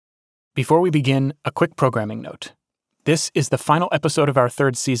Before we begin, a quick programming note. This is the final episode of our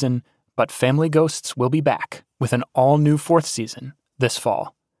third season, but Family Ghosts will be back with an all-new fourth season this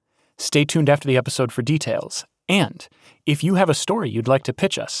fall. Stay tuned after the episode for details, and if you have a story you'd like to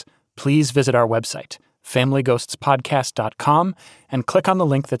pitch us, please visit our website, familyghostspodcast.com, and click on the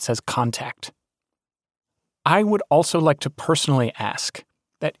link that says Contact. I would also like to personally ask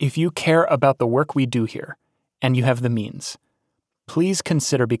that if you care about the work we do here, and you have the means, please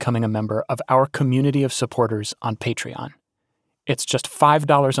consider becoming a member of our community of supporters on Patreon. It's just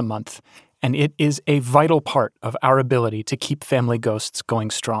 $5 a month, and it is a vital part of our ability to keep Family Ghosts going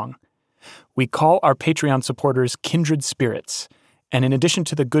strong. We call our Patreon supporters kindred spirits, and in addition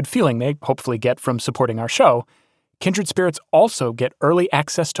to the good feeling they hopefully get from supporting our show, kindred spirits also get early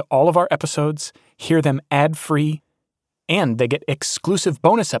access to all of our episodes, hear them ad-free, and they get exclusive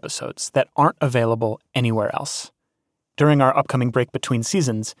bonus episodes that aren't available anywhere else. During our upcoming break between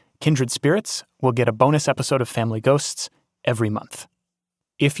seasons, kindred spirits will get a bonus episode of Family Ghosts every month.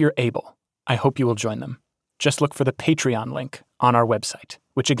 If you're able, I hope you will join them. Just look for the Patreon link on our website,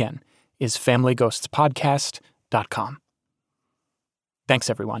 which again is familyghostspodcast.com. Thanks,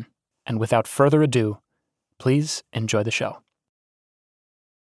 everyone. And without further ado, please enjoy the show.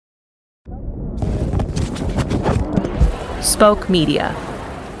 Spoke Media.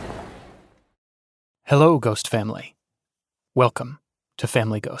 Hello, Ghost Family. Welcome to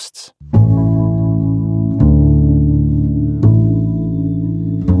Family Ghosts.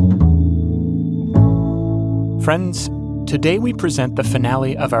 Friends, today we present the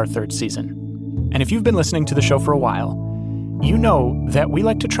finale of our third season. And if you've been listening to the show for a while, you know that we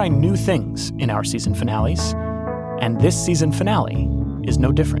like to try new things in our season finales, and this season finale is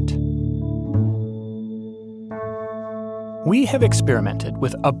no different. We have experimented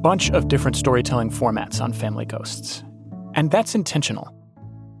with a bunch of different storytelling formats on Family Ghosts, and that's intentional.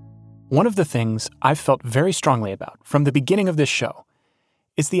 One of the things I've felt very strongly about from the beginning of this show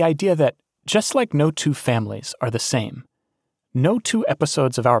is the idea that just like no two families are the same, no two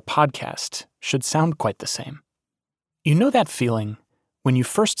episodes of our podcast should sound quite the same. You know that feeling when you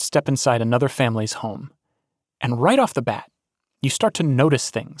first step inside another family's home, and right off the bat, you start to notice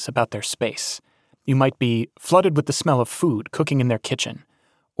things about their space. You might be flooded with the smell of food cooking in their kitchen,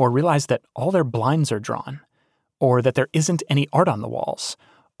 or realize that all their blinds are drawn, or that there isn't any art on the walls,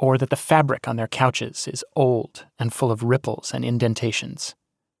 or that the fabric on their couches is old and full of ripples and indentations.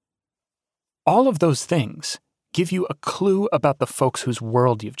 All of those things give you a clue about the folks whose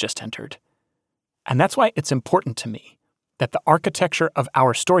world you've just entered. And that's why it's important to me that the architecture of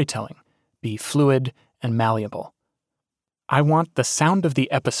our storytelling be fluid and malleable. I want the sound of the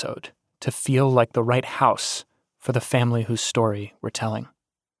episode to feel like the right house for the family whose story we're telling.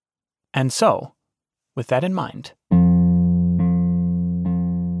 And so, with that in mind,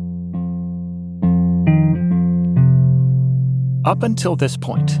 up until this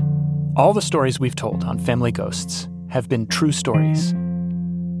point, all the stories we've told on Family Ghosts have been true stories.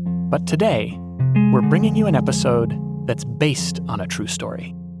 But today, we're bringing you an episode that's based on a true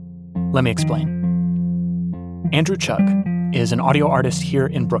story. Let me explain. Andrew Chugg is an audio artist here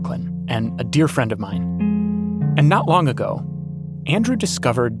in Brooklyn and a dear friend of mine. And not long ago, Andrew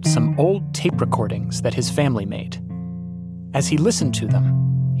discovered some old tape recordings that his family made. As he listened to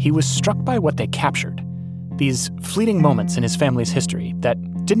them, he was struck by what they captured, these fleeting moments in his family's history that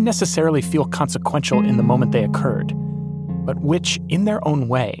didn't necessarily feel consequential in the moment they occurred, but which, in their own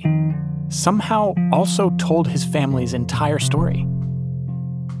way, somehow also told his family's entire story.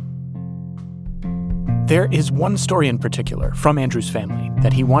 There is one story in particular from Andrew's family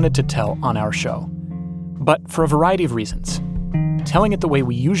that he wanted to tell on our show, but for a variety of reasons, telling it the way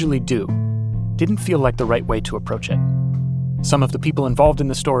we usually do didn't feel like the right way to approach it. Some of the people involved in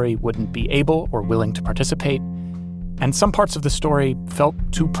the story wouldn't be able or willing to participate, and some parts of the story felt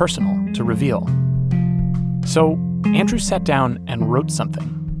too personal to reveal. So Andrew sat down and wrote something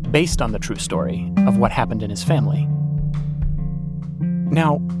based on the true story of what happened in his family.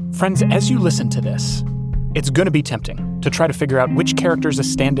 Now, friends, as you listen to this, it's going to be tempting to try to figure out which character is a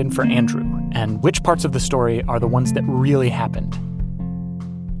stand-in for Andrew and which parts of the story are the ones that really happened.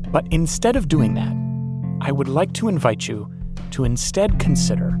 But instead of doing that, I would like to invite you to instead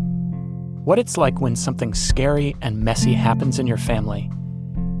consider what it's like when something scary and messy happens in your family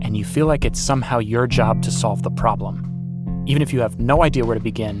and you feel like it's somehow your job to solve the problem, even if you have no idea where to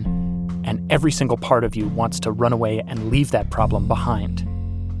begin and every single part of you wants to run away and leave that problem behind.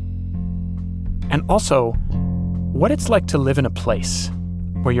 And also, what it's like to live in a place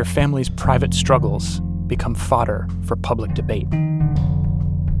where your family's private struggles become fodder for public debate.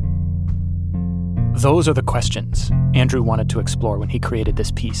 Those are the questions Andrew wanted to explore when he created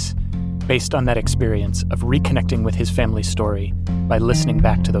this piece, based on that experience of reconnecting with his family's story by listening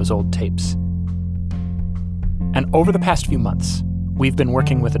back to those old tapes. And over the past few months, we've been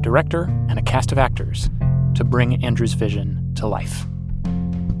working with a director and a cast of actors to bring Andrew's vision to life.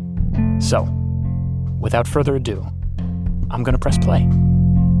 So, without further ado, I'm going to press play.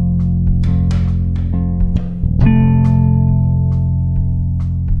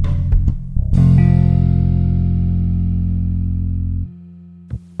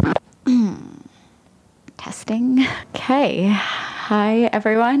 Testing. Okay. Hi,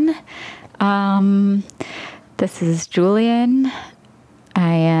 everyone. This is Julian.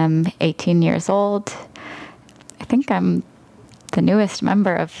 I am 18 years old. I think I'm the newest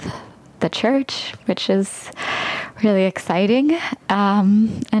member of the church, which is really exciting.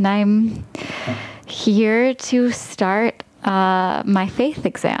 And I'm here to start my faith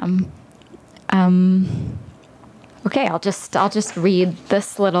exam. Okay, I'll just read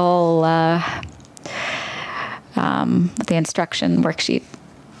this little the instruction worksheet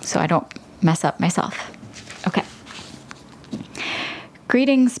so I don't mess up myself. Okay.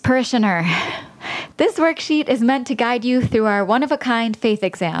 Greetings, parishioner. This worksheet is meant to guide you through our one-of-a-kind faith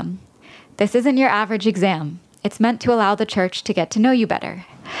exam. This isn't your average exam. It's meant to allow the church to get to know you better.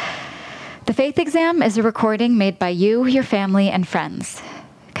 The faith exam is a recording made by you, your family, and friends.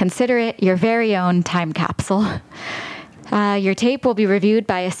 Consider it your very own time capsule. Your tape will be reviewed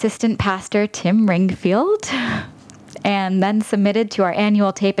by Assistant Pastor Tim Ringfield and then submitted to our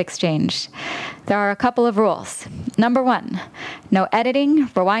annual tape exchange. There are a couple of rules. Number 1, no editing,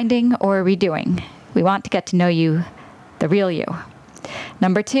 rewinding, or redoing. We want to get to know you, the real you.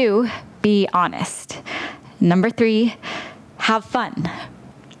 Number 2, be honest. Number 3, have fun.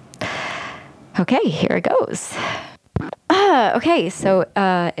 Okay, here it goes. Okay, so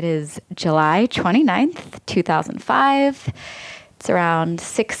it is July 29th, 2005. It's around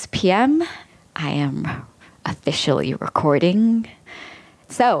 6 p.m. I am officially recording.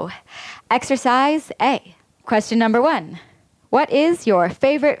 So, exercise A. Question number 1. What is your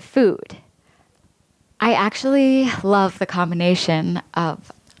favorite food? I actually love the combination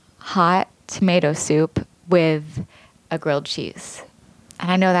of hot tomato soup with a grilled cheese.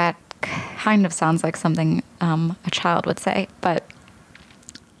 And I know that kind of sounds like something a child would say, but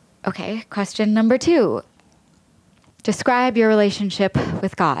okay. Question number 2. Describe your relationship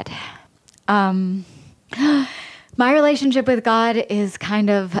with God. My relationship with God is kind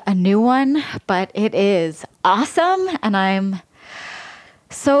of a new one, but it is awesome, and I'm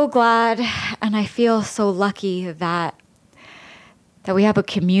so glad, and I feel so lucky that we have a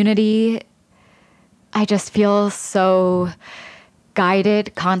community. I just feel so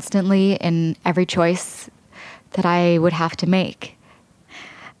guided constantly in every choice that I would have to make.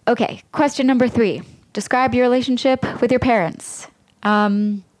 Okay, question number 3. Describe your relationship with your parents.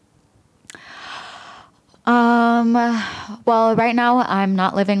 Well, right now I'm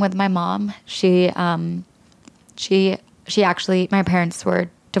not living with my mom. She actually, my parents are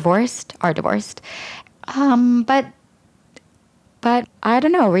divorced. But I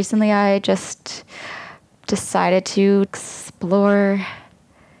don't know, recently I just decided to explore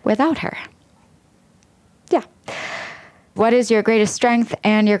without her. Yeah. What is your greatest strength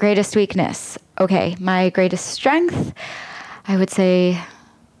and your greatest weakness? Okay, my greatest strength, I would say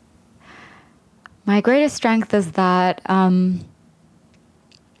my greatest strength is that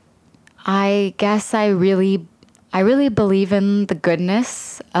I guess I really believe in the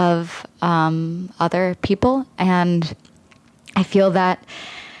goodness of other people, and I feel that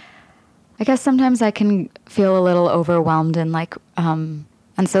I guess sometimes I can feel a little overwhelmed and and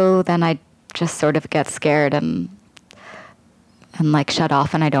so then I just sort of get scared and shut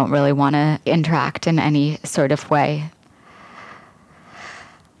off, and I don't really want to interact in any sort of way.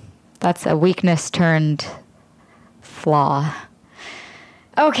 That's a weakness turned flaw.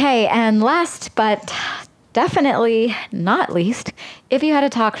 Okay, and last but definitely not least, if you had a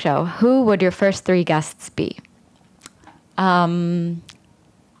talk show, who would your first 3 guests be?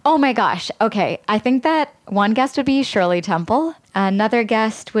 Oh my gosh. Okay. I think that one guest would be Shirley Temple. Another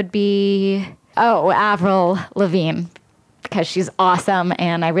guest would be, Avril Lavigne, because she's awesome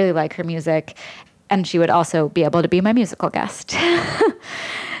and I really like her music. And she would also be able to be my musical guest.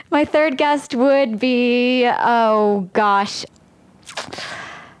 My third guest would be, Leonardo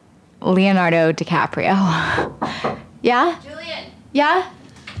DiCaprio. Yeah? Julian. Yeah?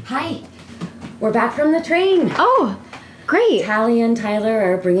 Hi. We're back from the train. Oh, great. Talia and Tyler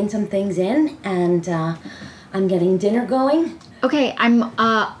are bringing some things in, and I'm getting dinner going. Okay,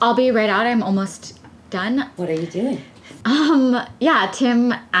 I'll be right out. I'm almost done. What are you doing? Yeah,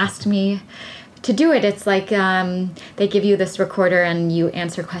 Tim asked me to do it, it's like they give you this recorder and you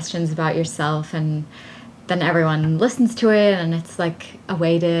answer questions about yourself, and then everyone listens to it, and it's like a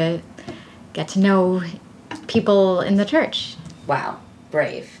way to get to know people in the church. Wow.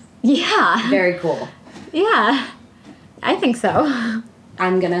 Brave. Yeah. Very cool. Yeah. I think so.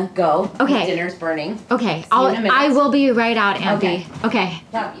 I'm gonna go. Okay. Dinner's burning. Okay. you in a minute. I will be right out, Ampy. Okay.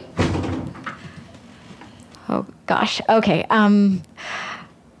 Love you. Oh gosh. Okay. All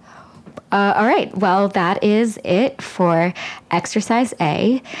right. Well, that is it for exercise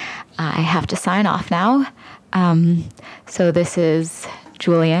A. I have to sign off now. So this is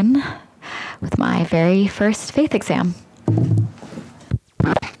Julian with my very first faith exam.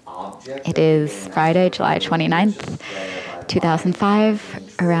 It is Friday, July 29th,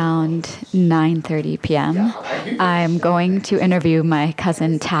 2005, around 9:30 p.m. I'm going to interview my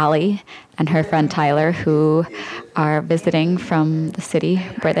cousin Tally and her friend Tyler, who are visiting from the city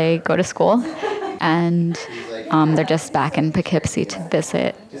where they go to school. And they're just back in Poughkeepsie to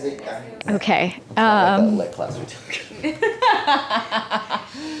visit. Okay.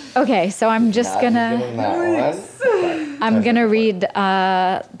 Okay, so I'm just gonna read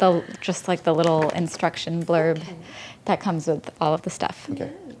the little instruction blurb that comes with all of the stuff.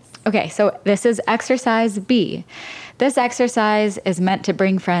 Okay, so this is exercise B. This exercise is meant to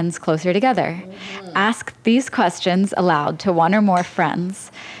bring friends closer together. Ask these questions aloud to one or more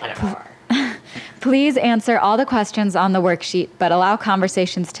friends. Please answer all the questions on the worksheet, but allow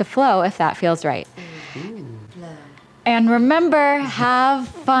conversations to flow if that feels right. And remember, have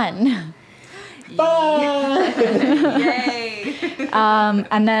fun. Yay!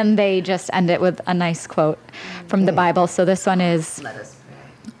 And then they just end it with a nice quote from the Bible. So this one is, Let us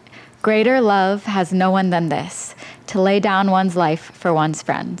pray. greater love has no one than this, to lay down one's life for one's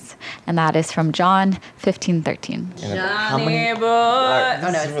friends. And that is from John 15:13. Johnny boy. Oh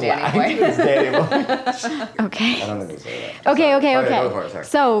no, it's Danny boy. It's Danny boy. Okay. I don't think we say that. Okay. Go for it, sorry.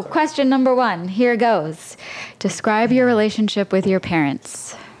 So, question number 1, here goes. Describe your relationship with your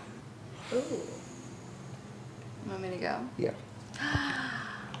parents. Want me to go? Yeah.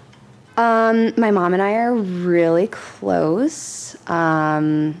 My mom and I are really close.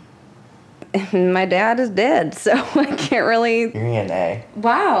 My dad is dead, so I can't really. You're an A.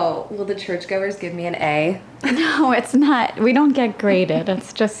 Wow. Will the churchgoers give me an A? No, it's not. We don't get graded.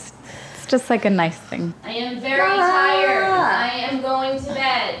 It's just like a nice thing. I am very tired. I am going to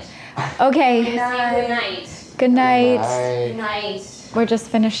bed. Okay. Good night. Good night. Good night. We're just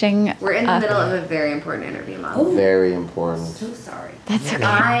finishing. We're in the up. middle of a very important interview, Mom. Very important. So sorry. That's okay.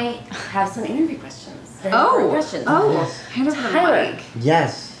 I have some interview questions. Very important questions. Hand over the Tyler, mic.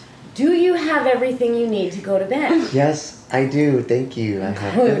 Yes. do you have everything you need to go to bed? Yes, I do. Thank you. I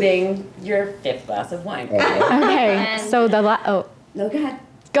have Including your 5th glass of wine. Okay. So the No, go ahead.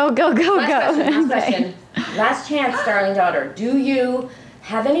 go. Last Okay. question. Last chance, darling daughter. Do you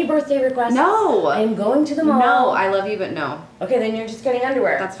have any birthday requests? No. I'm going to the mall. No, I love you, but no. Okay, then you're just getting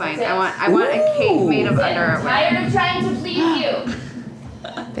underwear. That's fine. it. I want a cake made of I'm underwear. tired of trying to please you.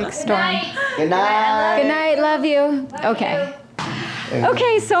 Big storm. Night. Good night. Good night. Love you. Okay.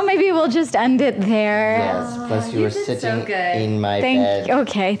 Okay. So maybe we'll just end it there. Yes, plus you were did so sitting good. in my bed.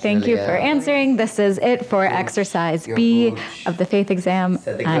 Thank you for answering. This is it for exercise B of the faith exam.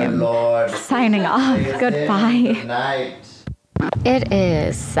 Said the I good am Lord. signing off. Good Goodbye. night. It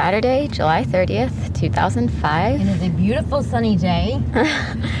is Saturday, July 30th, 2005. It is a beautiful sunny day.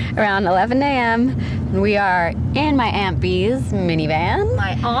 Around 11 a.m. and we are in my Aunt Bee's minivan.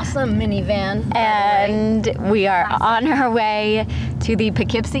 My awesome minivan. And we are on our way to the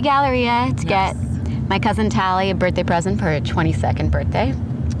Poughkeepsie Galleria to get my cousin Tally a birthday present for her 22nd birthday.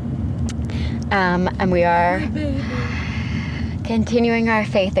 And we are continuing our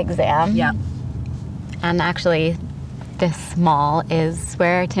faith exam. Yep. And actually, this mall is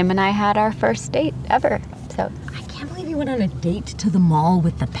where Tim and I had our first date ever. So I can't believe you went on a date to the mall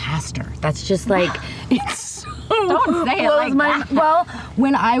with the pastor. That's just like, it's so... Don't say it like that. Well,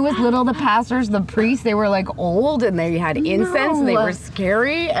 when I was little, the pastors, the priests, they were like old and they had incense and they were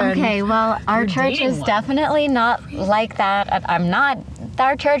scary. And okay, well, our church dating is one. definitely not like that.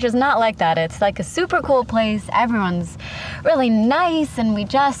 Our church is not like that. It's like a super cool place. Everyone's really nice and we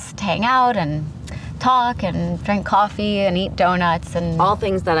just hang out and talk and drink coffee and eat donuts and All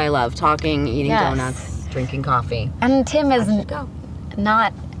things that I love, talking, eating Yes. donuts, drinking coffee. and Tim is go.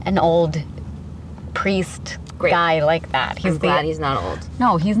 not an old priest guy like that. I'm glad he's not old.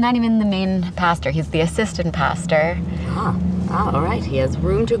 No, he's not even the main pastor. He's the assistant pastor. All right. He has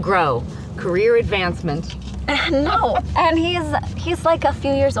room to grow. Career advancement. No, and he's like a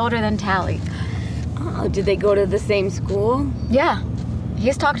few years older than Tally. Oh, did they go to the same school? Yeah.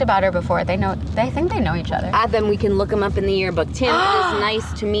 He's talked about her before. They think they know each other. Then we can look him up in the yearbook. Tim, it is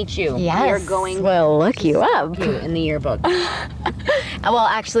nice to meet you. Yes. We are going We'll look you up. to in the yearbook. Well,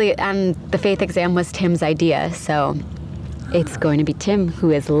 actually, the faith exam was Tim's idea, so it's going to be Tim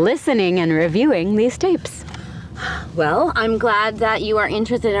who is listening and reviewing these tapes. Well, I'm glad that you are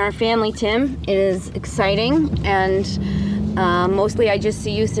interested in our family, Tim. It is exciting, and mostly I just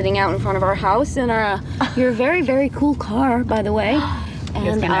see you sitting out in front of our house in your very, very cool car, by the way.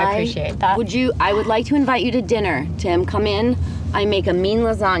 And I appreciate that. I would like to invite you to dinner, Tim. Come in. I make a mean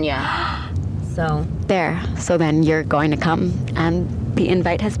lasagna. So. There. So then you're going to come, and the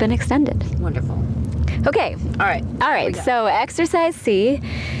invite has been extended. Wonderful. Okay. All right. So exercise C.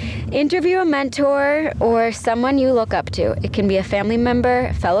 Interview a mentor or someone you look up to. It can be a family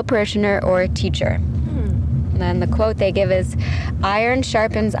member, fellow parishioner, or a teacher. And then the quote they give is, "Iron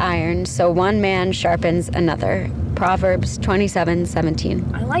sharpens iron, so one man sharpens another." Proverbs 27:17.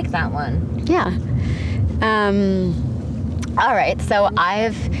 I like that one. Yeah. All right, so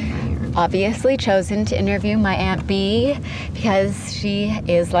I've obviously chosen to interview my Aunt Bee because she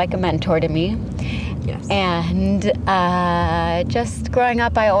is like a mentor to me. Yes. And just growing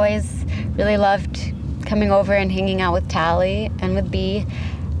up, I always really loved coming over and hanging out with Tally and with Bee.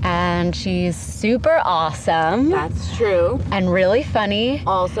 And she's super awesome. That's true. And really funny.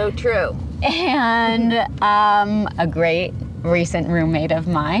 Also true. And a great recent roommate of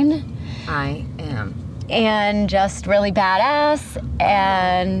mine. I am. And just really badass.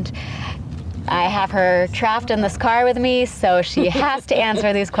 And I have her trapped in this car with me, so she has to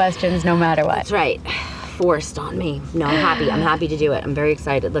answer these questions no matter what. That's right. Forced on me. No, I'm happy. I'm happy to do it. I'm very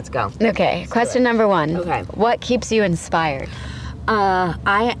excited. Let's go. Okay, question number 1. Okay. What keeps you inspired?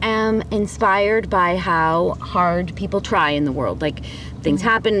 I am inspired by how hard people try in the world. Like, things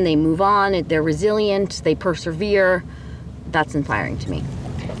happen, they move on, they're resilient, they persevere. That's inspiring to me.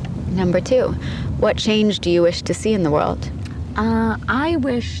 Number 2, what change do you wish to see in the world? I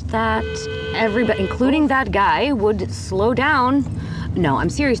wish that everybody, including that guy, would slow down. No, I'm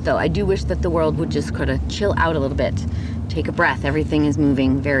serious though. I do wish that the world would just kind of chill out a little bit. Take a breath. Everything is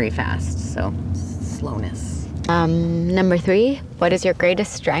moving very fast, so slowness. Number 3, what is your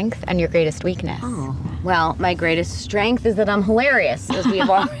greatest strength and your greatest weakness? Oh, well, my greatest strength is that I'm hilarious, as we have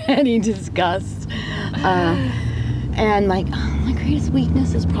already discussed. And my greatest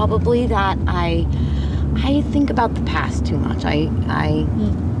weakness is probably that I think about the past too much. I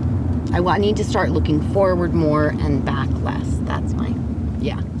need to start looking forward more and back less. That's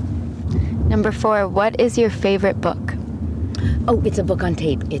yeah. Number 4, what is your favorite book? Oh, it's a book on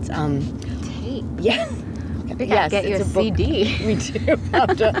tape. It's Tape? Yeah. Yes, get it's your a book. CD. We do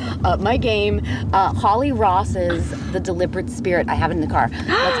have to up my game. Holly Ross's The Deliberate Spirit. I have it in the car.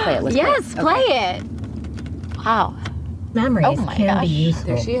 Let's play it. Yes, play it. Wow. Memories Oh my can gosh. be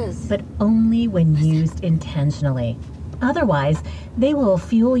useful, There she is. but only when used intentionally. Otherwise, they will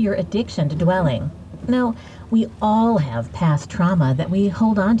fuel your addiction to dwelling. Now, we all have past trauma that we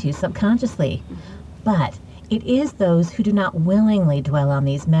hold on to subconsciously, but it is those who do not willingly dwell on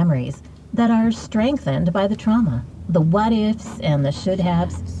these memories that are strengthened by the trauma. The what-ifs and the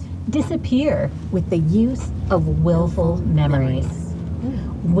should-haves disappear with the use of willful memories.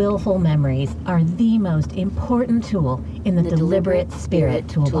 Willful memories are the most important tool in the Deliberate Spirit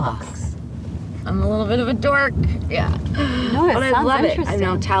toolbox. I'm a little bit of a dork. Yeah. No, it But I sounds love it. I interesting.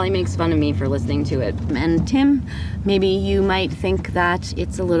 know Tally makes fun of me for listening to it. And Tim, maybe you might think that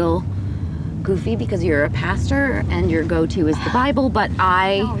it's a little goofy because you're a pastor and your go-to is the Bible, but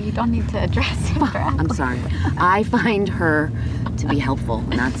No, you don't need to address it directly. I'm sorry. I find her to be helpful,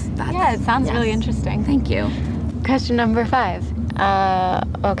 and that's Yeah, it sounds yes. really interesting. Thank you. Question number 5.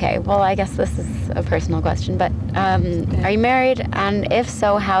 Okay, well, I guess this is a personal question, but are you married? And if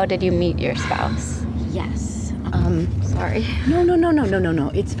so, how did you meet your spouse? Yes. Sorry.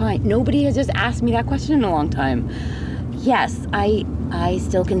 No. It's fine. Nobody has just asked me that question in a long time. Yes, I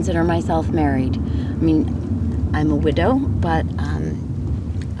still consider myself married. I mean, I'm a widow, but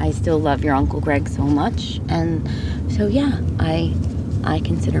I still love your Uncle Greg so much, and so yeah, I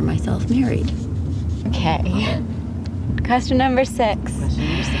consider myself married. Okay. Question number 6.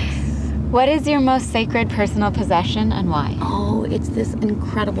 What is your most sacred personal possession and why? Oh, it's this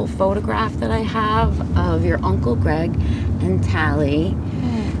incredible photograph that I have of your Uncle Greg and Tally,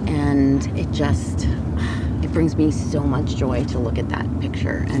 and it brings me so much joy to look at that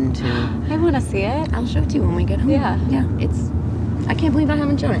picture and to... I want to see it. I'll show it to you when we get home. Yeah. Yeah, I can't believe I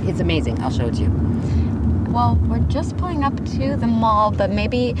haven't shown it. It's amazing. I'll show it to you. Well, we're just pulling up to the mall, but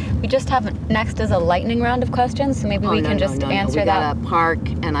maybe we just have next is a lightning round of questions, so maybe we can just answer we that. gotta park,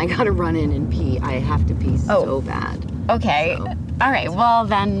 and I gotta run in and pee. I have to pee so bad. Okay. So. All right, well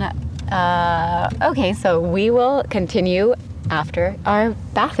then, okay, so we will continue after our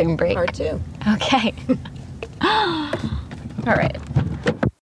bathroom break. Part 2. Okay. All right.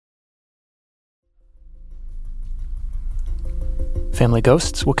 Family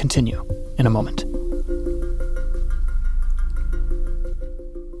Ghosts will continue in a moment.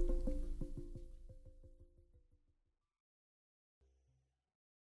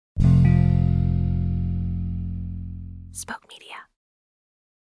 Spoke Media.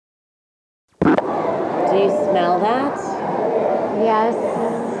 Do you smell that? Yes.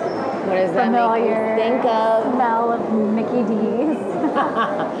 What does that make you think of? Smell of Mickey D's.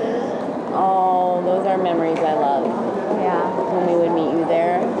 Oh, those are memories I love. Yeah. When we would meet you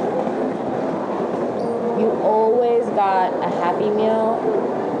there. You always got a Happy Meal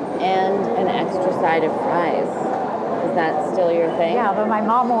and an extra side of fries. Is that still your thing? Yeah, but my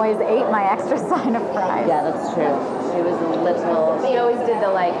mom always ate my extra side of fries. Yeah, that's true. She was a little... She always did the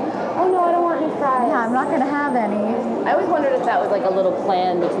like, oh no, I don't want any fries. Yeah, I'm not going to have any. I always wondered if that was like a little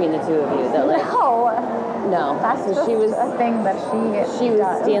plan between the two of you. That like, No, no. that's So just she was a thing that she was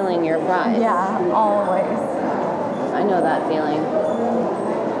does. stealing your fries. Yeah, always. I know that feeling.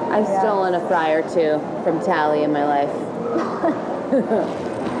 I've stolen a fry or two from Tally in my life.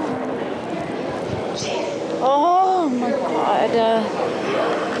 Oh my God.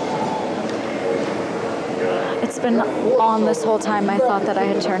 It's been on this whole time. I thought that I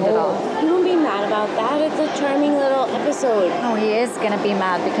had turned it off. You won't be mad about that. It's a charming little episode. No, he is going to be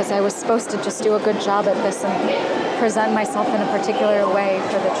mad because I was supposed to just do a good job at this and present myself in a particular way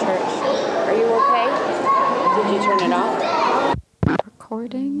for the church. Are you okay? Did you turn it off?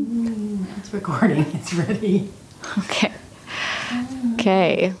 Recording? It's recording. It's ready. Okay.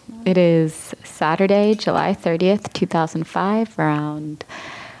 Okay. It is Saturday, July 30th, 2005, around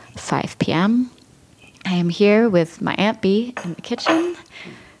 5 p.m. I am here with my Aunt Bee in the kitchen.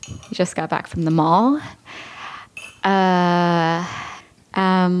 We just got back from the mall. I'm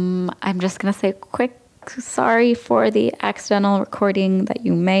just going to say a quick sorry for the accidental recording that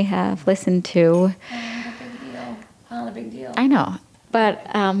you may have listened to. Not a big deal. I know, but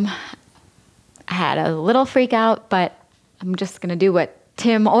I had a little freak out, but I'm just going to do what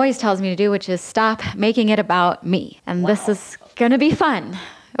Tim always tells me to do, which is stop making it about me. And this is going to be fun.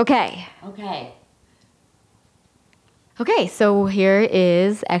 Okay. Okay, so here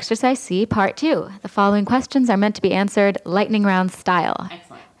is Exercise C, Part 2. The following questions are meant to be answered lightning round style.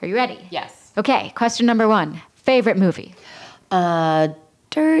 Excellent. Are you ready? Yes. Okay, question number 1. Favorite movie?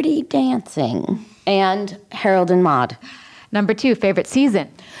 Dirty Dancing and Harold and Maude. Number 2, favorite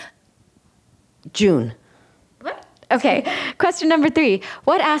season? June. Okay, question number 3.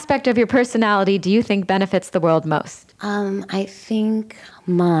 What aspect of your personality do you think benefits the world most? I think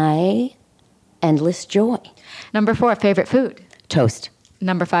my endless joy. Number 4, favorite food? Toast.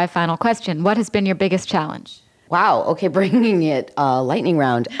 Number 5, final question. What has been your biggest challenge? Wow. Okay, bringing it lightning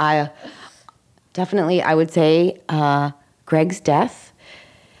round. I would say Greg's death.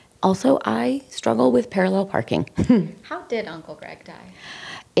 Also, I struggle with parallel parking. How did Uncle Greg die?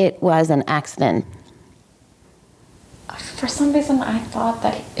 It was an accident. For some reason, I thought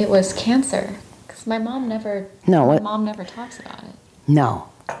that it was cancer because my mom never. No, my what? mom never talks about it. No,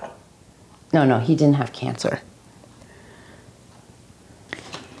 he didn't have cancer.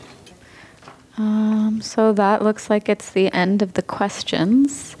 So that looks like it's the end of the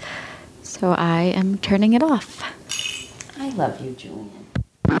questions. So I am turning it off. I love you, Julian.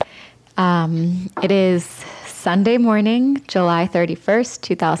 It is Sunday morning, July 31st,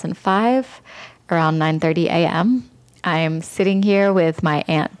 2005, around 9:30 a.m. I am sitting here with my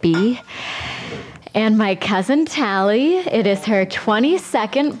Aunt Bee and my cousin Tally. It is her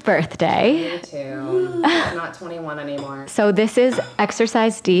 22nd birthday. Me too. I'm not 21 anymore. So this is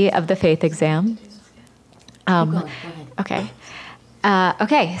Exercise D of the faith exam. Okay.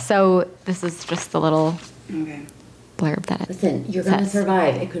 Okay, so this is just the little blurb that it Listen, you're says. gonna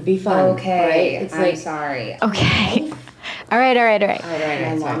survive. It could be fun. Okay, right? It's I'm like sorry. Okay. All right.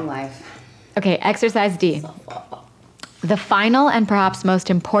 My long life. Okay, Exercise D. The final and perhaps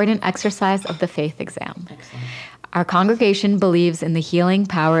most important exercise of the faith exam. Excellent. Our congregation believes in the healing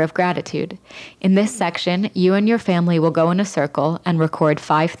power of gratitude. In this section, you and your family will go in a circle and record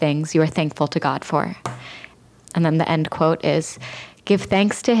 5 things you are thankful to God for. And then the end quote is, "Give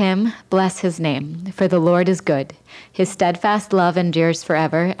thanks to him, bless his name, for the Lord is good. His steadfast love endures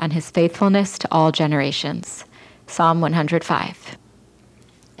forever, and his faithfulness to all generations." Psalm 105.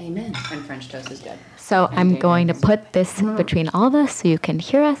 Amen. And French toast is good. So I'm going to put this between all of us so you can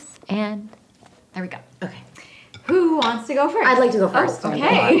hear us, and there we go. Okay. Who wants to go first? I'd like to go first.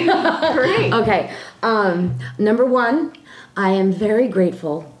 Okay. Great. Okay. Number 1, I am very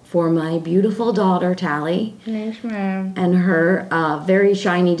grateful for my beautiful daughter, Tally, Thanks, ma'am. and her very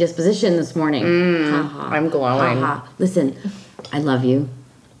shiny disposition this morning. Ha, ha. I'm glowing. Ha, ha. Listen, I love you.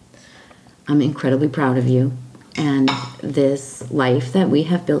 I'm incredibly proud of you. And this life that we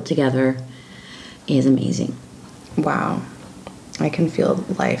have built together is amazing. Wow. I can feel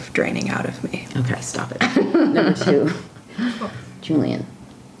life draining out of me. Okay, stop it. Number 2, Julian.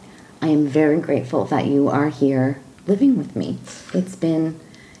 I am very grateful that you are here living with me. It's been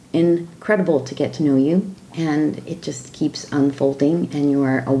incredible to get to know you, and it just keeps unfolding, and you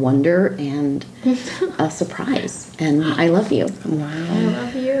are a wonder and a surprise, and I love you. I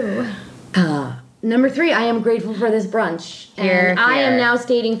love you. Number 3, I am grateful for this brunch. Here, And I am here. now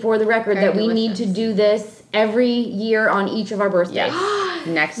stating for the record that we Very need to do this every year on each of our birthdays. Yes.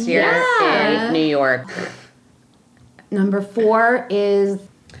 Next year Yeah. in New York. Number 4 is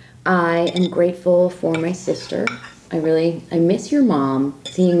I am grateful for my sister. I miss your mom.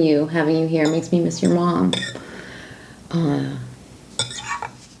 Seeing you, having you here makes me miss your mom.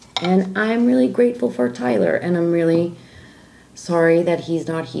 And I'm really grateful for Tyler, and I'm really sorry that he's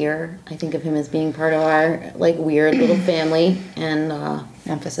not here. I think of him as being part of our like weird little family, and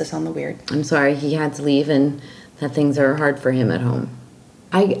Emphasis on the weird. I'm sorry he had to leave and that things are hard for him at home.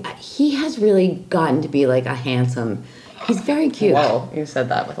 He has really gotten to be like a handsome. He's very cute. Whoa, you said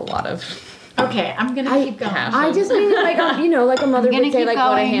that with a lot of... Okay, I'm gonna keep going. I just mean like like a mother gonna would say keep like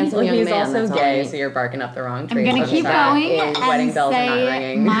what a going. handsome Well, young he's man. also that's all I gay, mean. so you're barking up the wrong tree. I'm gonna So keep that going is wedding and bells are not say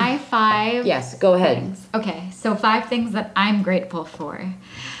ringing. my 5 Yes, go ahead. things. Okay, so 5 things that I'm grateful for.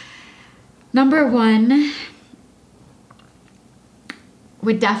 Number 1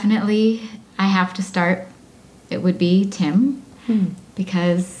 would definitely, I have to start, it would be Tim.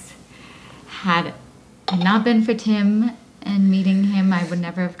 Because had it not been for Tim and meeting him, I would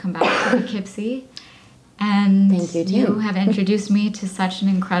never have come back to Poughkeepsie. And Thank you, Tim. you have introduced me to such an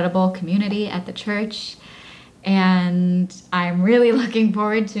incredible community at the church. And I'm really looking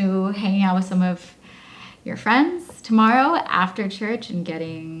forward to hanging out with some of your friends tomorrow after church and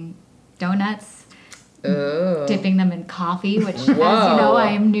getting donuts, Ooh. dipping them in coffee, which, as you know, I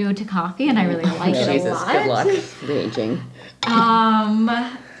am new to coffee and I really like it a Jesus, lot. good luck. Raging.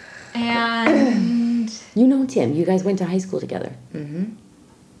 And You know Tim. You guys went to high school together. Mm-hmm.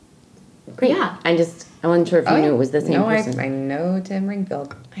 Great. Yeah. I wasn't sure if you knew it was the same no, person. I know Tim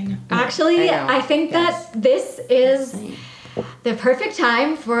Ringfield. I know. actually, I know. I think that this is the perfect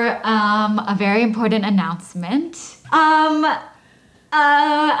time for a very important announcement. I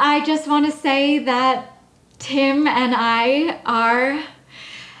just want to say that Tim and I are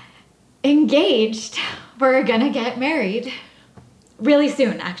engaged. We're gonna get married really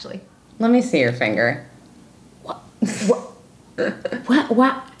soon, actually. Let me see your finger.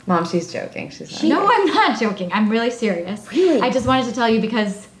 What? Mom, she's joking. She's not. No, I'm not joking. I'm really serious. Really? I just wanted to tell you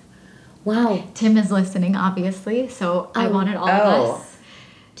because Wow. Tim is listening, obviously, so I wanted all of Oh. us.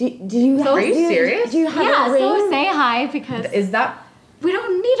 Do you have, Are you serious? Do you have Yeah, a ring? so say hi because Is that... we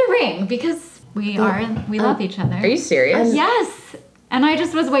don't need a ring because we love each other. Are you serious? Yes. And I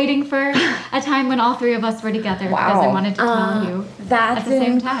just was waiting for a time when all 3 of us were together because I Wow. wanted to tell you That's at the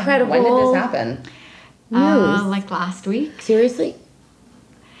same time. incredible. When did this happen? News. Like last week. Seriously?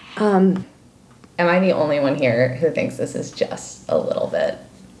 Am I the only one here who thinks this is just a little bit?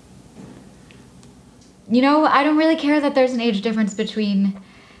 You know, I don't really care that there's an age difference between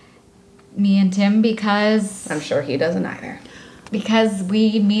me and Tim because I'm sure he doesn't either.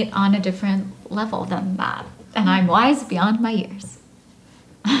 we meet on a different level than that. And I'm wise beyond my years.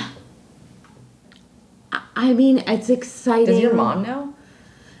 I mean, it's exciting. Does your mom know?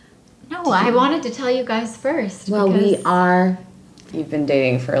 No, I wanted to tell you guys first. Well, we because- are. You've been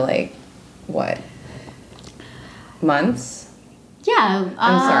dating for like, what? Months? Yeah.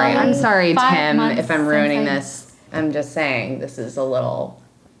 I'm sorry, 5 Tim, months if I'm since ruining I- this. I'm just saying this is a little...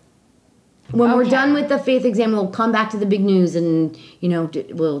 When we're Okay. done with the faith exam, we'll come back to the big news, and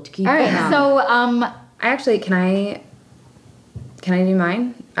we'll keep. All right. So, I actually, can I do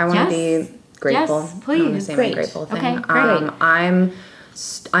mine? I want to Yes. be grateful. Yes, I want to please. say Great. my grateful thing. Okay, great.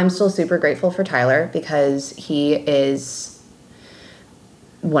 I'm still super grateful for Tyler because he is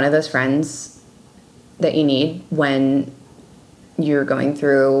one of those friends that you need when you're going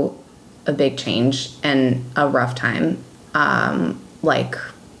through a big change and a rough time. Like,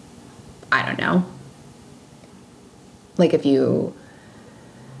 I don't know. Like if you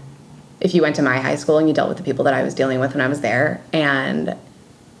went to my high school and you dealt with the people that I was dealing with when I was there and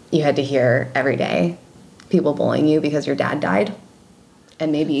you had to hear every day people bullying you because your dad died.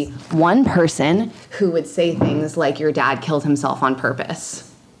 And maybe one person who would say things like your dad killed himself on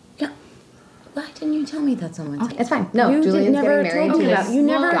purpose. Yeah. Why didn't you you tell me that someone? It's fine. No, You Julian's never getting married told me to about. this You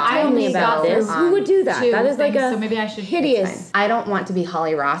never guy. told me about this. Who would do that? That is like a so maybe I should hideous. I don't want to be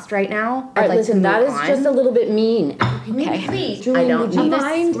Holly Ross right now. All right, listen, that is just a little bit mean. Okay. Please. Julian, I don't would you need this.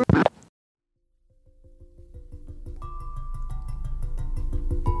 mind?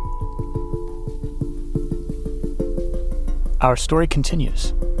 Our story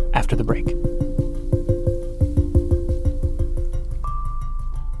continues after the break.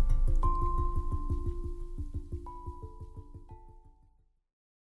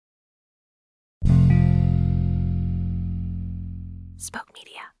 Spoke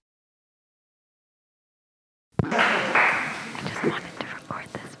Media. I just wanted to record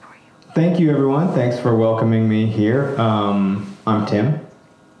this for you. Thank you, everyone. Thanks for welcoming me here. I'm Tim.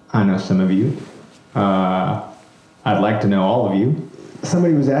 I know some of you. I'd like to know all of you.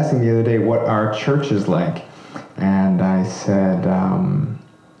 Somebody was asking the other day what our church is like, and I said,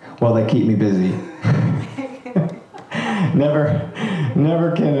 well, they keep me busy.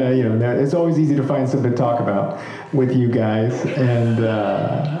 Never can, it's always easy to find something to talk about with you guys, and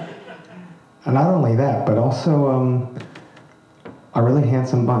not only that, but also a really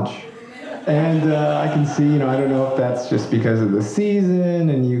handsome bunch. And I can see, I don't know if that's just because of the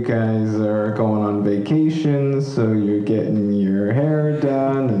season and you guys are going on vacation, so you're getting your hair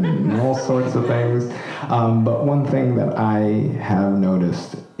done and all sorts of things. But one thing that I have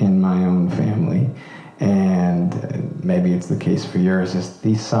noticed in my own family, and maybe it's the case for yours, is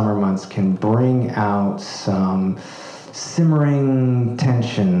these summer months can bring out some simmering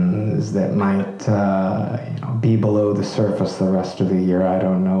tensions that might be below the surface the rest of the year. I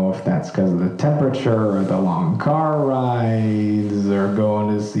don't know if that's because of the temperature or the long car rides or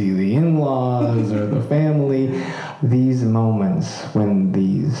going to see the in-laws or the family. These moments when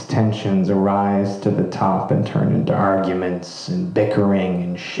these tensions arise to the top and turn into arguments and bickering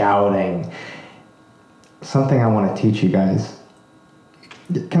and shouting. Something I want to teach you guys.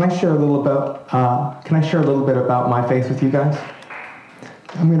 Can I share a little bit about my faith with you guys?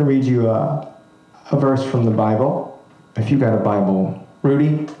 I'm going to read you a verse from the Bible. If you got a Bible,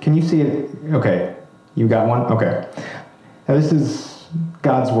 Rudy, can you see it? Okay, you got one? Okay. Now this is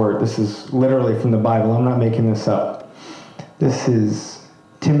God's word. This is literally from the Bible. I'm not making this up. This is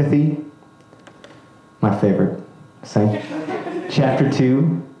Timothy, my favorite saint, chapter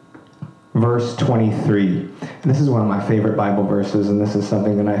 2. Verse 23. This is one of my favorite Bible verses, and this is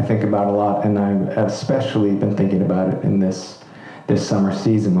something that I think about a lot, and I've especially been thinking about it in this summer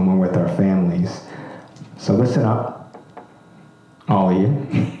season when we're with our families. So listen up, all of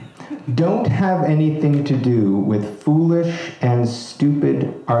you. Don't have anything to do with foolish and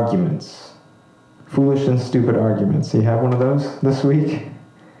stupid arguments. Foolish and stupid arguments. You have one of those this week?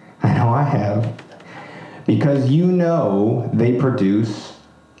 I know I have. Because you know they produce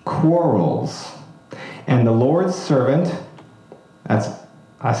quarrels. And the Lord's servant,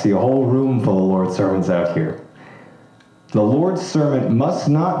 I see a whole room full of Lord's servants out here. The Lord's servant must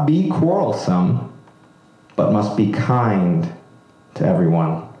not be quarrelsome, but must be kind to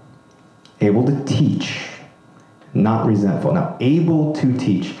everyone, able to teach, not resentful. Now, able to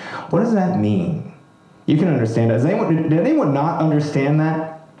teach. What does that mean? You can understand it. Did anyone not understand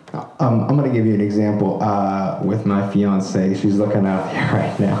that? I'm going to give you an example with my fiance. She's looking out here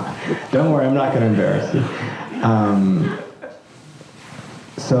right now. Don't worry, I'm not going to embarrass you.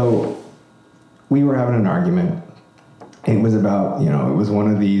 So we were having an argument. It was about, it was one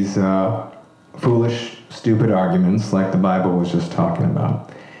of these foolish, stupid arguments like the Bible was just talking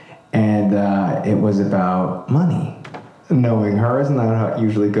about. And it was about money. Knowing her, isn't that how it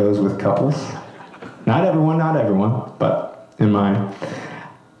usually goes with couples? Not everyone, but in mine.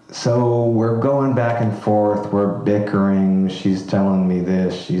 So we're going back and forth, we're bickering, she's telling me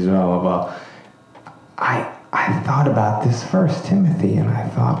this, she's blah, blah, blah. I thought about this verse, Timothy, and I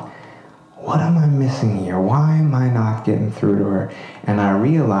thought, what am I missing here? Why am I not getting through to her? And I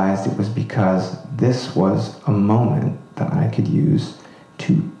realized it was because this was a moment that I could use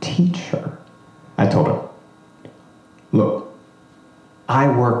to teach her. I told her, look, I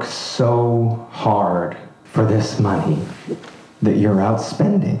work so hard for this money that you're out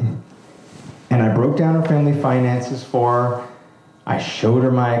spending. And I broke down her family finances for her. I showed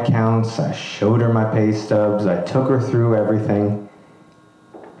her my accounts. I showed her my pay stubs. I took her through everything.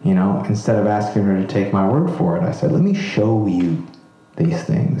 Instead of asking her to take my word for it, I said, let me show you these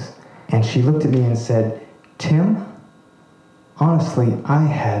things. And she looked at me and said, Tim, honestly, I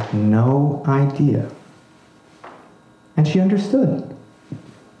had no idea. And she understood.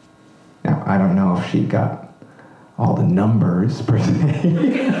 Now, I don't know if she got all the numbers per se,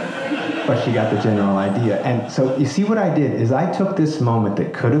 but she got the general idea. And so you see what I did is I took this moment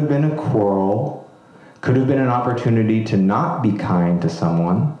that could have been a quarrel, could have been an opportunity to not be kind to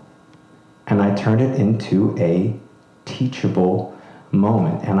someone, and I turned it into a teachable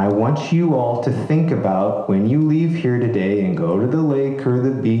moment. And I want you all to think about when you leave here today and go to the lake or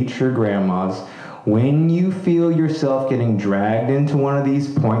the beach or grandma's, when you feel yourself getting dragged into one of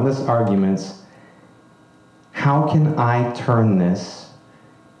these pointless arguments, how can I turn this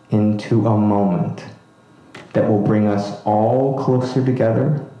into a moment that will bring us all closer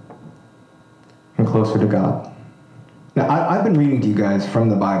together and closer to God? Now, I've been reading to you guys from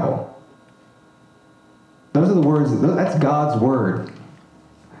the Bible. Those are the words, that's God's word.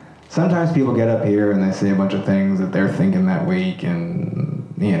 Sometimes people get up here and they say a bunch of things that they're thinking that week,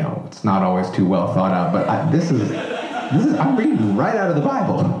 and, you know, it's not always too well thought out, but I'm reading right out of the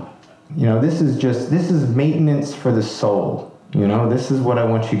Bible. You know, this is maintenance for the soul. You know, this is what I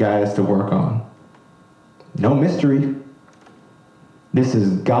want you guys to work on. No mystery. This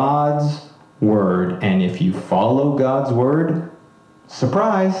is God's word, and if you follow God's word,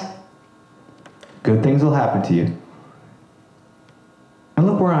 surprise, good things will happen to you. And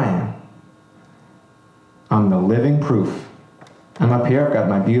look where I am. I'm the living proof. I'm up here, I've got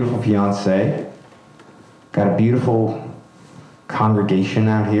my beautiful fiance, got a beautiful congregation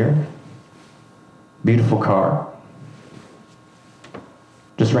out here, beautiful car.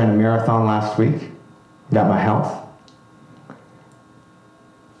 Just ran a marathon last week, got my health.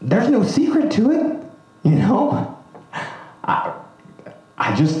 There's no secret to it, you know?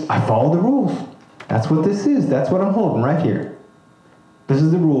 I follow the rules. That's what this is. That's what I'm holding right here. This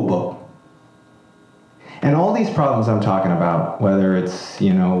is the rule book. And all these problems I'm talking about, whether it's,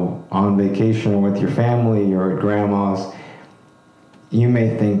 you know, on vacation or with your family or at grandma's, you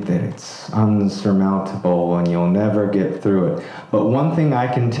may think that it's unsurmountable and you'll never get through it. But one thing I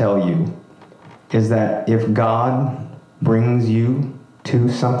can tell you is that if God brings you to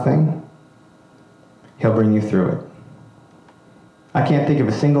something, He'll bring you through it. I can't think of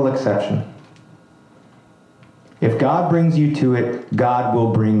a single exception. If God brings you to it, God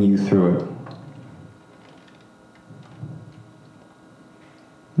will bring you through it.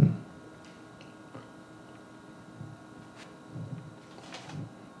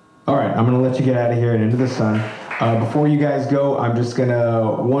 All right, I'm going to let you get out of here and into the sun. Before you guys go, I'm just going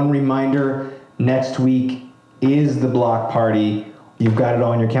to, one reminder, next week is the block party. You've got it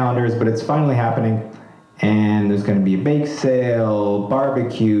all on your calendars, but it's finally happening. And there's going to be a bake sale,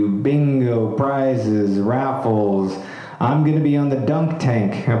 barbecue, bingo, prizes, raffles. I'm going to be on the dunk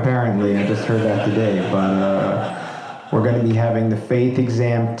tank, apparently. I just heard that today. But we're going to be having the faith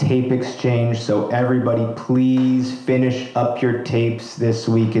exam tape exchange. So everybody, please finish up your tapes this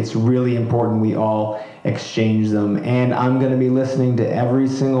week. It's really important we all exchange them. And I'm going to be listening to every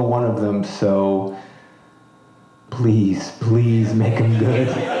single one of them. So please make them good.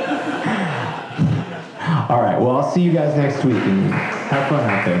 All right, well, I'll see you guys next week, and have fun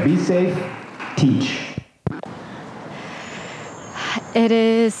out there. Be safe, teach. It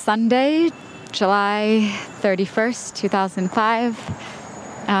is Sunday, July 31st, 2005,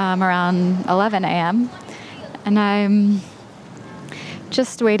 around 11 a.m., and I'm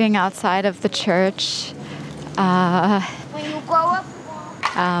just waiting outside of the church. When you grow up.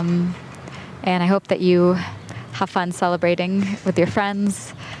 And I hope that you have fun celebrating with your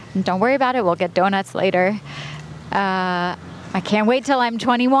friends. Don't worry about it. We'll get donuts later. I can't wait till I'm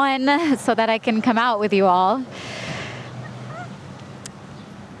 21 so that I can come out with you all.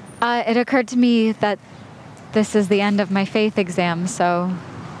 It occurred to me that this is the end of my faith exam, so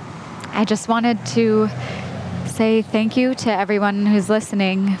I just wanted to say thank you to everyone who's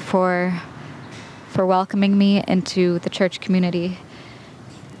listening for welcoming me into the church community.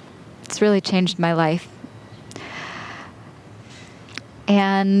 It's really changed my life.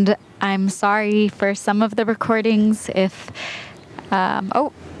 And I'm sorry for some of the recordings if,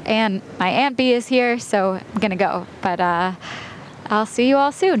 and my Aunt B is here, so I'm going to go. But I'll see you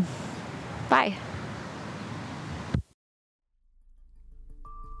all soon. Bye.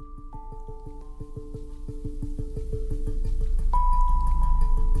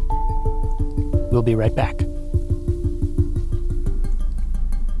 We'll be right back.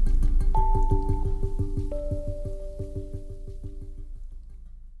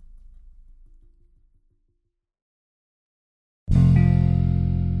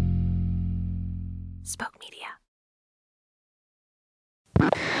 Spoke Media.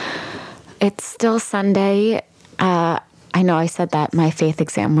 It's still Sunday. I know I said that my faith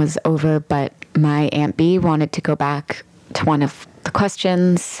exam was over, but my Aunt B wanted to go back to one of the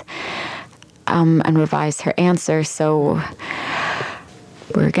questions and revise her answer, so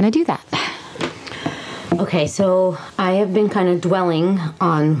we're going to do that. Okay, so I have been kind of dwelling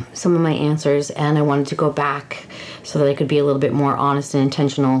on some of my answers, and I wanted to go back so that I could be a little bit more honest and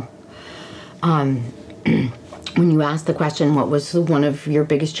intentional. When you asked the question, what was one of your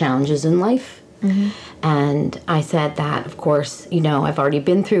biggest challenges in life? Mm-hmm. And I said that, of course, I've already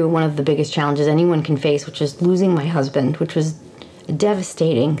been through one of the biggest challenges anyone can face, which is losing my husband, which was a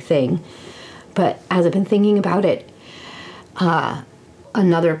devastating thing. But as I've been thinking about it,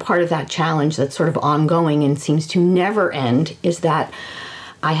 another part of that challenge that's sort of ongoing and seems to never end is that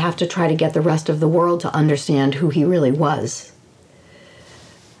I have to try to get the rest of the world to understand who he really was.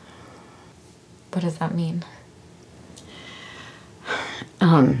 What does that mean?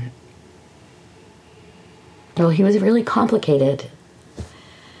 Well, he was really complicated.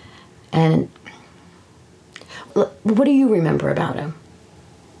 And what do you remember about him?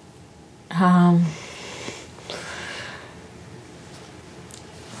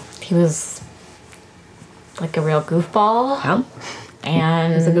 He was like a real goofball. Yeah.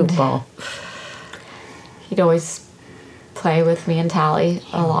 And he was a goofball. He'd always play with me and Tally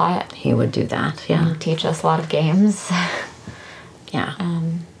a lot. He would do that, yeah. And teach us a lot of games. Yeah.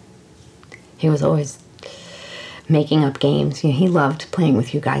 He was always making up games. He loved playing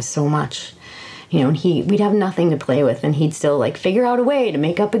with you guys so much. And we'd have nothing to play with, and he'd still figure out a way to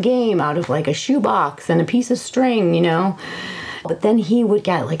make up a game out of a shoebox and a piece of string, But then he would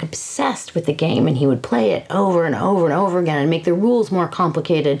get obsessed with the game, and he would play it over and over and over again and make the rules more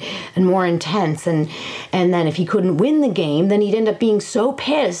complicated and more intense. And then if he couldn't win the game, then he'd end up being so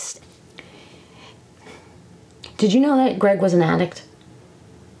pissed. Did you know that Greg was an addict?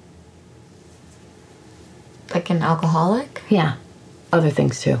 Like an alcoholic? Yeah. Other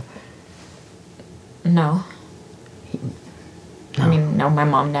things too. No. No. I mean, no, my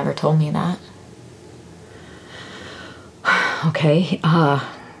mom never told me that. Okay,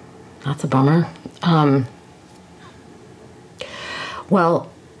 that's a bummer. Well,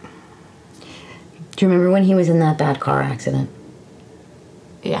 do you remember when he was in that bad car accident?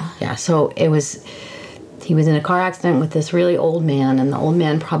 Yeah. Yeah, so he was in a car accident with this really old man, and the old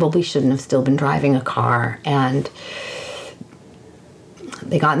man probably shouldn't have still been driving a car, and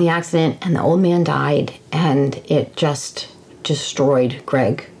they got in the accident, and the old man died, and it just destroyed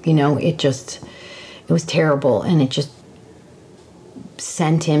Greg. It was terrible, and it just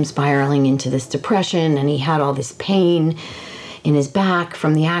sent him spiraling into this depression, and he had all this pain in his back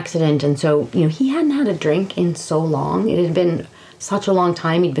from the accident. And so, he hadn't had a drink in so long. It had been such a long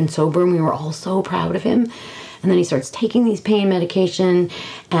time. He'd been sober, and we were all so proud of him. And then he starts taking these pain medication,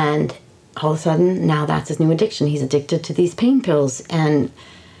 and all of a sudden, now that's his new addiction. He's addicted to these pain pills. And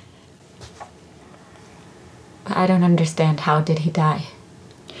I don't understand. How did he die?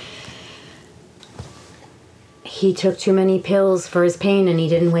 He took too many pills for his pain, and he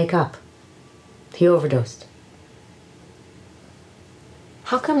didn't wake up. He overdosed.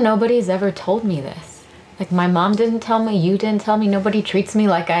 How come nobody's ever told me this? My mom didn't tell me, you didn't tell me, nobody treats me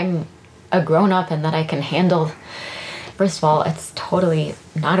like I'm a grown-up and that I can handle. First of all, it's totally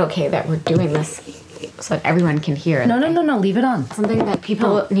not okay that we're doing this so that everyone can hear it. No, leave it on. Something that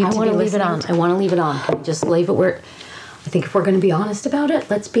people need to be listening to. I want to leave it on. Can we just leave it where... I think if we're going to be honest about it,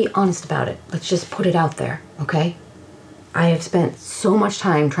 let's be honest about it. Let's just put it out there, okay? I have spent so much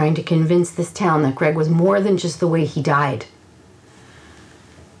time trying to convince this town that Greg was more than just the way he died.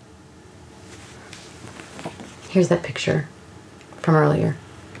 Here's that picture from earlier.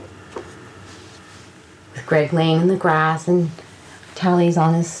 With Greg laying in the grass, and Tally's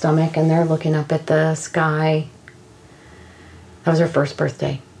on his stomach, and they're looking up at the sky. That was her first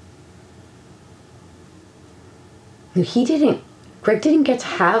birthday. Greg didn't get to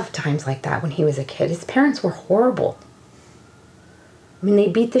have times like that when he was a kid. His parents were horrible. They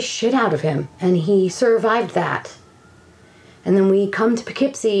beat the shit out of him, and he survived that. And then we come to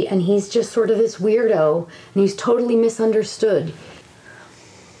Poughkeepsie, and he's just sort of this weirdo, and he's totally misunderstood.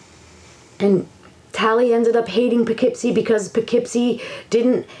 And Tally ended up hating Poughkeepsie because Poughkeepsie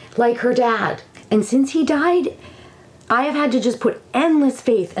didn't like her dad. And since he died, I have had to just put endless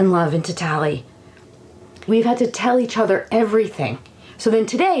faith and love into Tally. We've had to tell each other everything. So then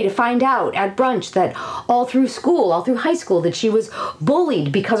today, to find out at brunch that all through school, all through high school, that she was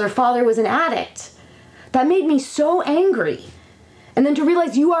bullied because her father was an addict, that made me so angry. And then to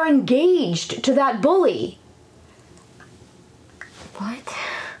realize you are engaged to that bully. What?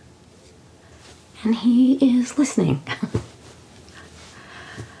 And he is listening.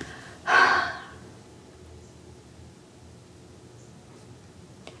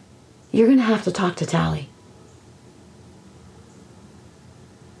 You're gonna have to talk to Tally.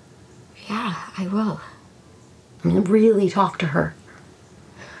 Yeah, I will. Really talk to her.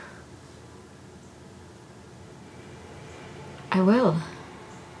 I will.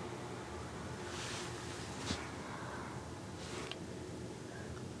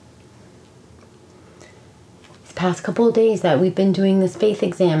 These past couple of days that we've been doing this faith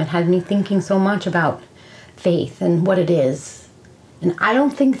exam, it had me thinking so much about faith and what it is. And I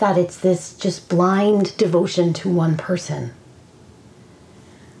don't think that it's this just blind devotion to one person.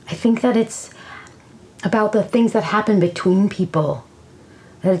 I think that it's about the things that happen between people.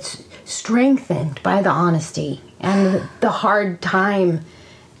 That it's strengthened by the honesty and the hard time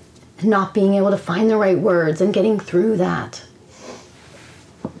not being able to find the right words and getting through that.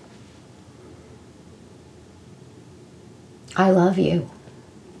 I love you.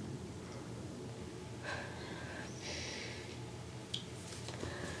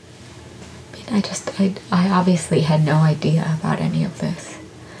 I obviously had no idea about any of this.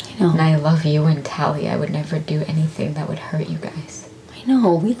 I know. And I love you and Tally. I would never do anything that would hurt you guys. I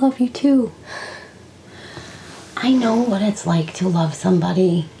know, we love you too. I know what it's like to love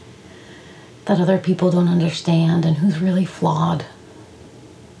somebody that other people don't understand and who's really flawed.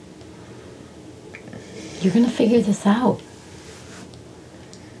 You're gonna figure this out.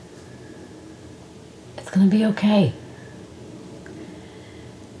 It's gonna be okay.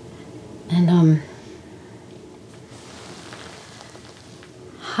 And,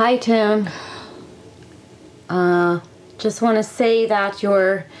 hi, Tim. Just want to say that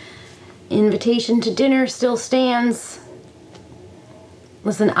your invitation to dinner still stands.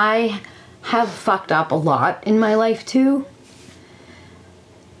 Listen, I have fucked up a lot in my life, too.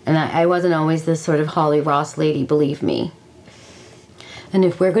 And I wasn't always this sort of Holly Ross lady, believe me. And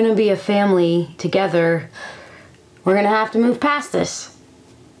if we're going to be a family together, we're going to have to move past this.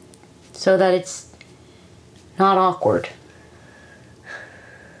 So that it's not awkward.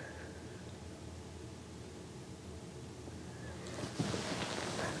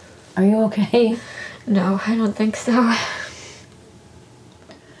 Are you okay? No, I don't think so.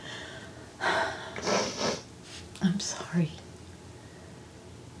 I'm sorry.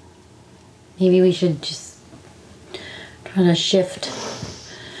 Maybe we should just try to shift.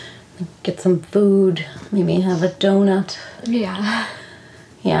 Get some food. Maybe have a donut. Yeah.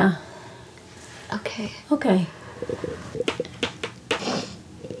 Yeah. Okay. Okay.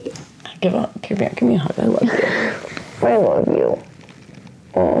 Give me a hug. I love you. I love you.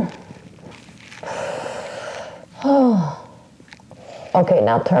 Oh. Okay,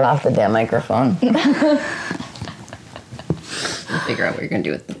 now turn off the damn microphone. We'll figure out what you're gonna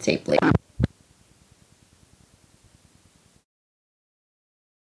do with the tape later.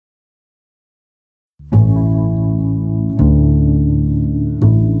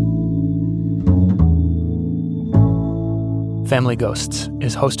 Family Ghosts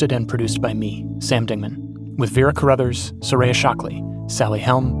is hosted and produced by me, Sam Dingman, with Vera Carruthers, Soraya Shockley, Sally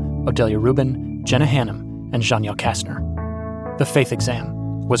Helm, Odelia Rubin, Jenna Hannum, and Janiel Kastner. The Faith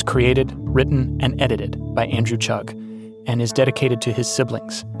Exam was created, written, and edited by Andrew Chugg and is dedicated to his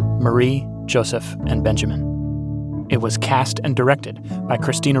siblings, Marie, Joseph, and Benjamin. It was cast and directed by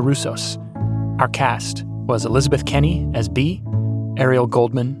Christina Roussos. Our cast was Elizabeth Kenny as Bee, Ariel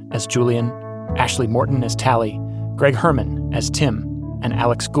Goldman as Julian, Ashley Morton as Tally, Greg Herman as Tim, and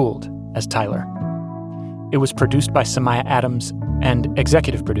Alex Gould as Tyler. It was produced by Samaya Adams and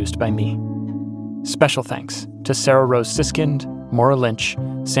executive produced by me. Special thanks to Sarah Rose Siskind, Maura Lynch,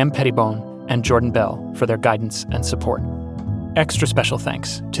 Sam Pettibone, and Jordan Bell for their guidance and support. Extra special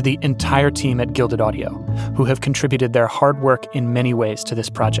thanks to the entire team at Gilded Audio, who have contributed their hard work in many ways to this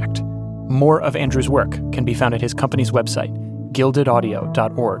project. More of Andrew's work can be found at his company's website,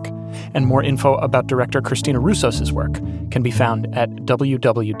 gildedaudio.org, and more info about director Christina Roussos' work can be found at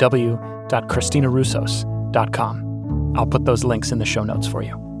www.christinaroussos.com. I'll put those links in the show notes for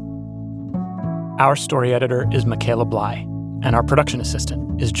you. Our story editor is Michaela Bly, and our production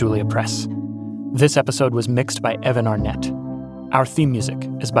assistant is Julia Press. This episode was mixed by Evan Arnett. Our theme music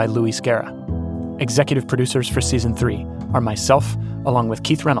is by Louis Scarra. Executive producers for Season 3 are myself, along with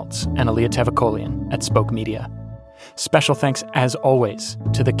Keith Reynolds and Aaliyah Tevakolian at Spoke Media. Special thanks, as always,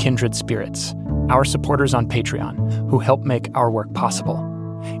 to the Kindred Spirits, our supporters on Patreon, who help make our work possible.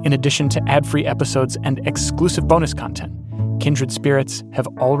 In addition to ad-free episodes and exclusive bonus content, Kindred Spirits have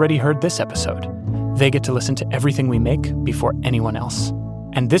already heard this episode. They get to listen to everything we make before anyone else.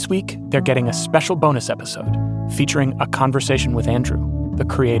 And this week, they're getting a special bonus episode featuring a conversation with Andrew, the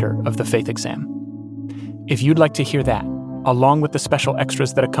creator of the Faith Exam. If you'd like to hear that, along with the special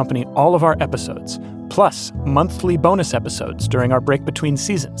extras that accompany all of our episodes, plus monthly bonus episodes during our break between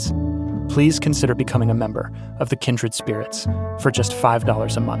seasons, please consider becoming a member of the Kindred Spirits for just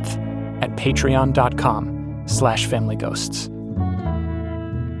 $5 a month at patreon.com/familyghosts.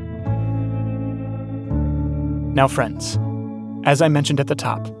 Now, friends, As I mentioned at the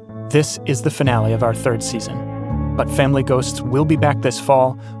top, this is the finale of our 3rd season. But Family Ghosts will be back this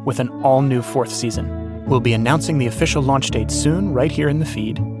fall with an all-new 4th season. We'll be announcing the official launch date soon, right here in the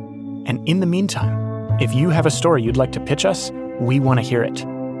feed. And in the meantime, if you have a story you'd like to pitch us, we want to hear it.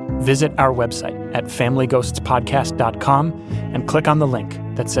 Visit our website at familyghostspodcast.com and click on the link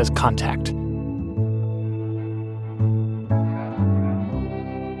that says Contact.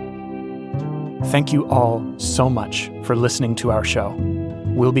 Thank you all so much for listening to our show.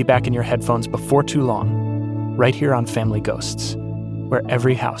 We'll be back in your headphones before too long, right here on Family Ghosts, where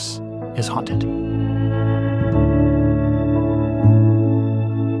every house is haunted.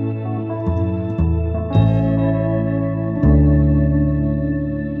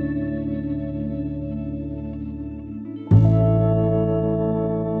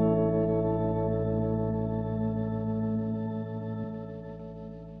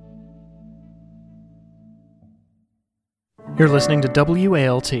 You're listening to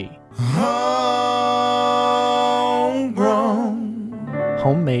WALT. Homegrown.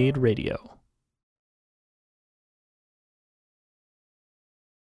 Homemade radio.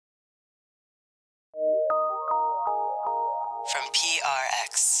 From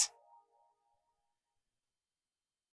PRX.